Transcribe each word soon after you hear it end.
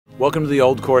Welcome to the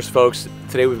old course, folks.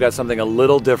 Today we've got something a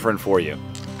little different for you.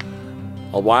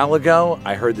 A while ago,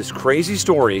 I heard this crazy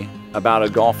story about a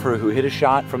golfer who hit a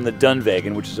shot from the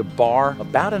Dunvegan, which is a bar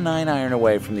about a 9-iron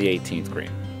away from the 18th green.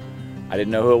 I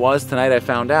didn't know who it was. Tonight I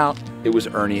found out it was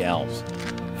Ernie Els.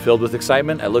 Filled with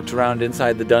excitement, I looked around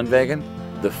inside the Dunvegan,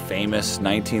 the famous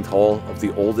 19th hole of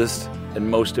the oldest and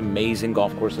most amazing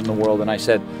golf course in the world, and I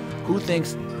said, who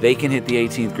thinks they can hit the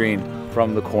 18th green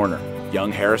from the corner?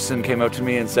 Young Harrison came up to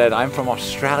me and said, I'm from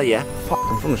Australia.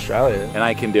 I'm from Australia. And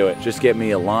I can do it. Just get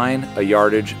me a line, a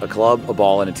yardage, a club, a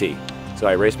ball, and a tee. So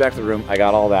I raced back to the room, I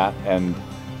got all that, and,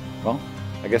 well,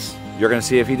 I guess you're gonna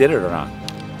see if he did it or not.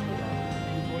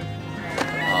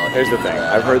 Here's the thing,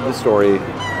 I've heard the story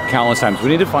countless times. We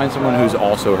need to find someone who's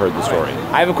also heard the story.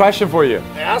 I have a question for you.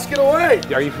 Ask it away.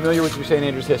 Are you familiar with St.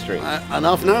 Andrews history?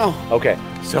 Enough now. Okay,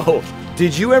 so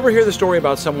did you ever hear the story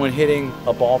about someone hitting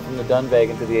a ball from the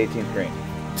Dunvegan to the 18th green?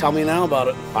 Tell me now about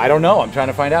it. I don't know, I'm trying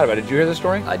to find out about it. Did you hear the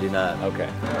story? I did not. Okay.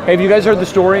 Hey, have you guys heard the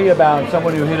story about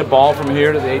someone who hit a ball from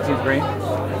here to the 18th green?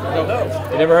 No.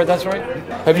 You never heard that story?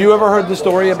 Have you ever heard the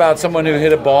story about someone who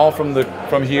hit a ball from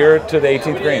here to the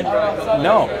 18th green?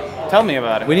 No. Tell me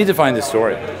about it. We need to find this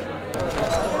story. He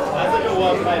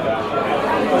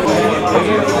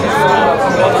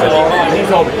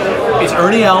told me. It's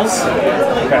Ernie Els.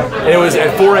 Okay. And it was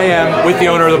at 4 a.m. with the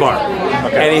owner of the bar.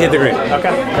 Okay. And he hit the green. Okay.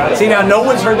 Got it. See, now no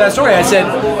one's heard that story. I said,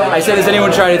 has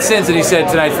anyone tried it since? And he said,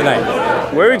 tonight's the night.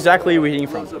 Where exactly are we hitting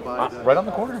from? Right on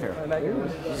the corner here.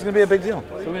 This is going to be a big deal.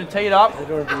 So we're going to tee it up.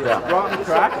 Yeah. Right on the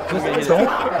track.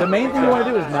 The main thing you want to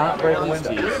do is not break the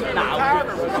window.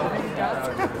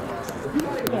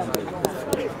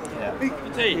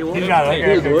 He's got it.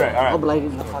 Okay, great. All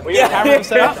right. We got a camera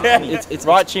set up. It's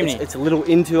right chimney. It's a little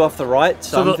into off the right,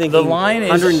 so I'm thinking the line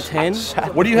is 110.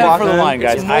 What do you have for the line,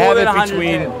 guys? I have it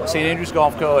between St. Andrews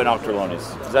Golf Co. and Octorlonis.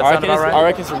 Does that sound about right? I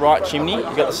reckon it's the right chimney. You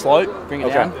got the slope. Bring it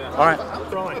down. All right.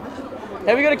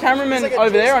 Have we got a cameraman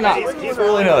over there or not?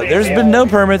 No, there's been no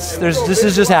permits. This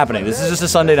is just happening. This is just a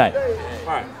Sunday night. All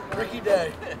right. Ricky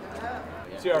Day.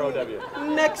 CROW.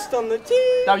 Next on the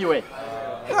team, WE.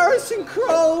 Harrison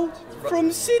Crow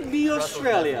from Sydney,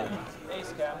 Australia.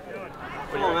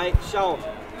 Come on, mate, show him.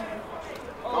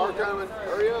 Car coming.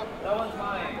 Hurry up.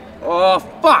 Oh,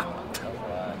 fuck.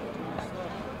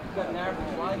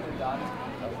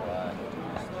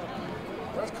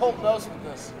 Where's Colt Nelson with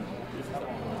this?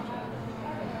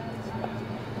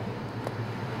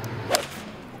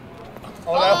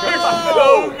 Oh, that was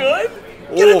so good.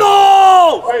 Get a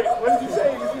goal! Wait, what did you say?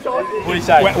 What did he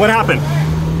say? What happened?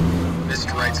 Missed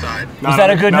your right side. Was that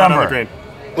a good number? Green.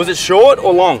 Was it short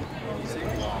or long?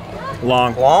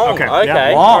 Long. Long? Okay. Okay.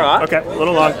 Yeah. All right. Okay, a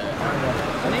little long.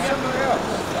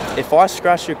 If I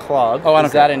scratch your club,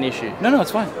 is that an issue? No,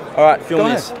 it's fine. All right, film Go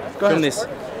this. ahead. Go Film ahead. this.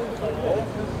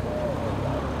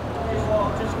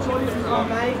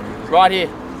 Right here.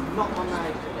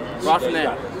 Right from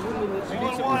there.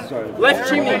 Left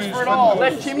chimney.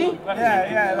 Left chimney?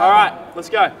 Yeah. All right, let's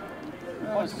go.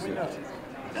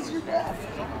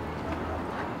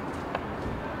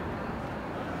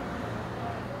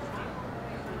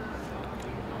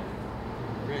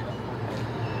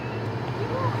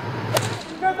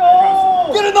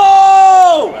 Get a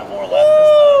goal!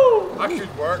 That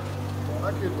could work.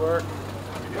 That could work.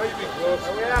 You might be close.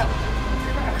 Where we at?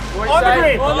 On the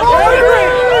green!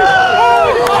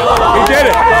 He did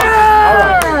it! All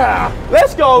right.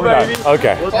 Let's go, baby.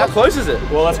 Okay. How close is it?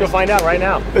 Well, let's go find out right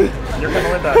now. You're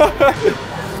coming with us.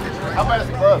 How bad is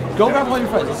the club? Go grab all your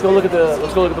friends. Let's go look at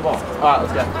the ball. All right,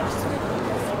 let's go.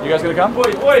 You guys gonna come?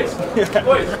 Boys.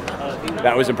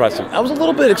 That was impressive. That was a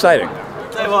little bit exciting.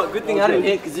 Tell you what, good thing I didn't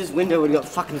hit because this window would have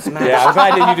got fucking smashed. Yeah, I'm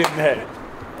glad that you didn't hit.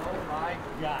 My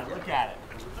God, look at it.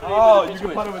 Oh, you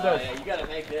can put it with this. Yeah, you gotta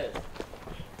make this.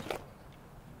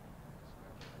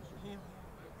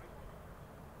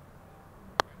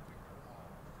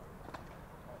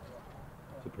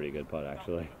 It's a pretty good putt,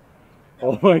 actually.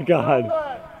 Oh my God.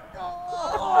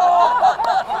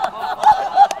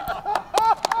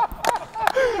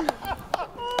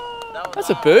 That's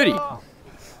a birdie.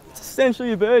 It's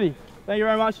essentially a birdie. Thank you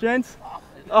very much, gents.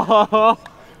 Oh.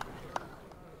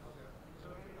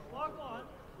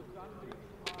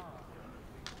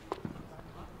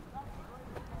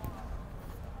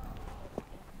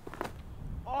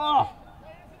 Oh.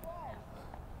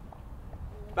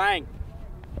 Bang.